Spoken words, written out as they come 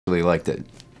really liked it.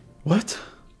 What?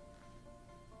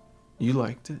 You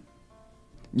liked it?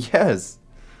 Yes.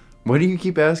 Why do you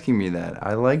keep asking me that?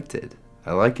 I liked it.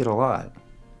 I like it a lot.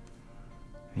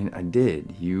 I mean, I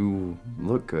did. You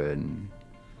look good. You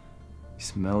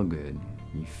smell good.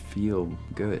 You feel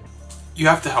good. You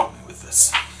have to help me with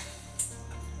this.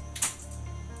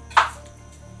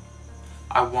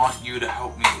 I want you to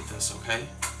help me with this, okay?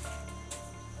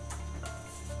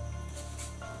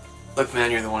 Look,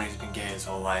 man, you're the one who's been gay his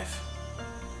whole life.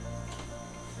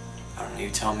 I don't know, you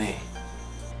tell me.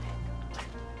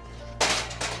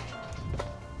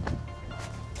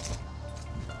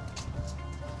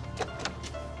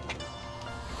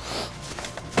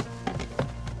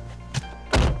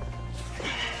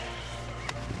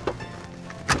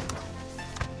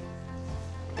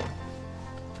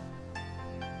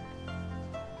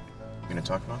 You gonna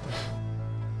talk about this?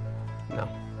 No.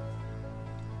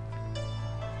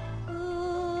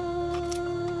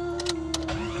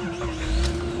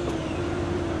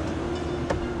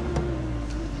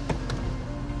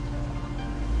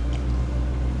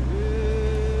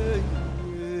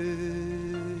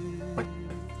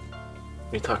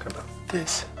 What are you talking about?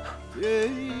 This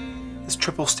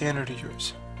triple standard of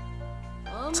yours.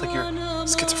 It's like you're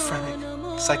schizophrenic,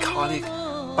 psychotic,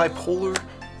 bipolar,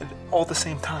 and all at the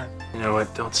same time. You know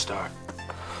what? Don't start.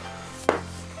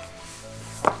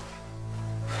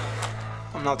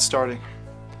 I'm not starting.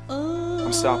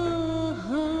 I'm stopping.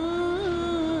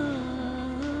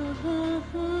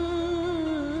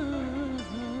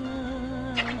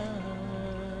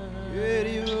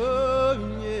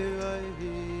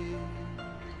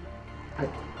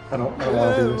 I don't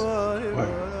want to do this. What?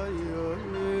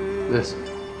 This.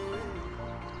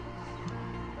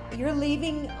 You're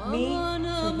leaving me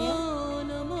for him?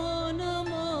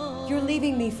 You're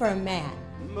leaving me for a man.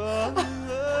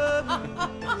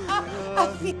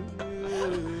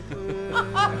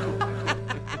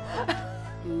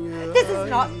 This is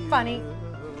not funny.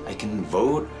 I can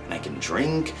vote and I can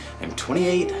drink. I'm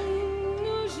 28.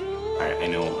 I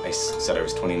know I said I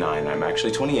was 29. I'm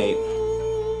actually 28.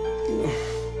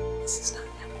 This is not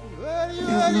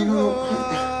happening. No.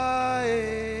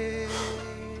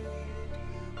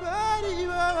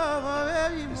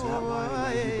 Is that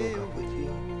why he broke up with you?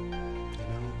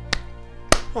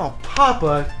 Oh,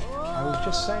 Papa! I was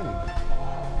just saying.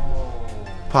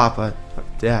 Papa,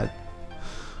 Dad,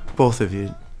 both of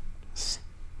you,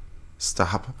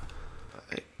 stop.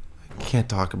 I can't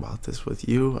talk about this with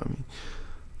you. I mean,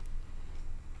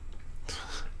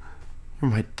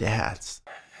 you're my dads.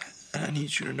 And I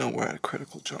need you to know we're at a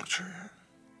critical juncture.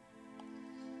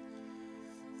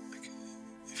 Like,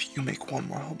 if you make one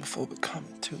more homophobic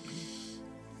comment to me,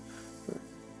 or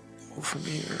over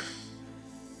me, or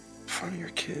in front of your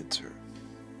kids, or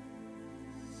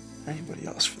anybody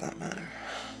else for that matter,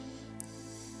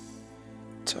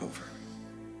 it's over.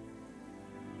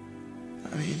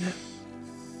 I mean it.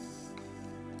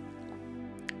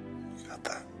 You got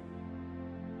that?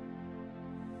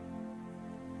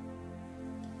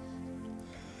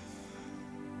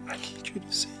 I need you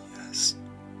to say yes.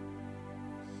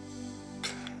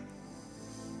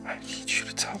 I need you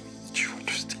to tell me that you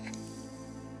understand.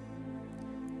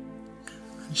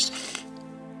 Understand?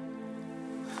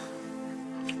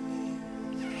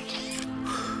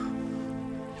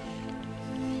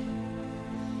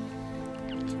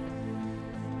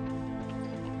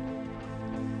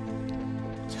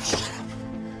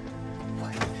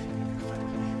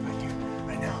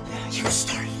 You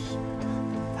started.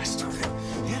 I started.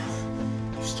 Yeah.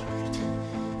 You started.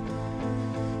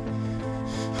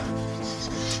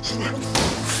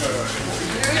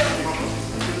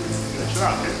 Chill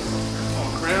out, man. Come on,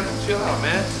 Graham. Chill out,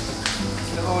 man.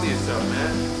 Get a hold of yourself,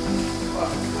 man.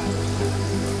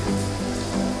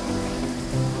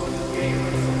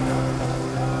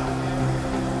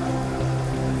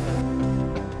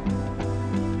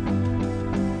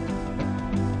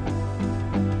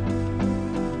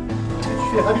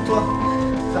 Habille-toi.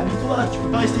 Habille-toi, tu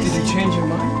peux pas rester ici. Did you change your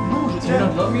mind? Non, je Do you t'aime.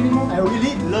 not love me anymore? I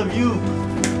really love you.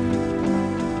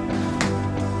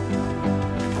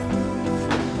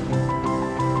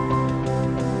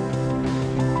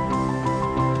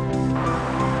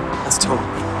 That's totally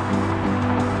cool.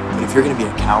 But if you're gonna be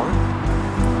a coward,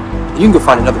 then you can go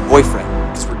find another boyfriend,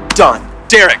 because we're done.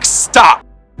 Derek, stop!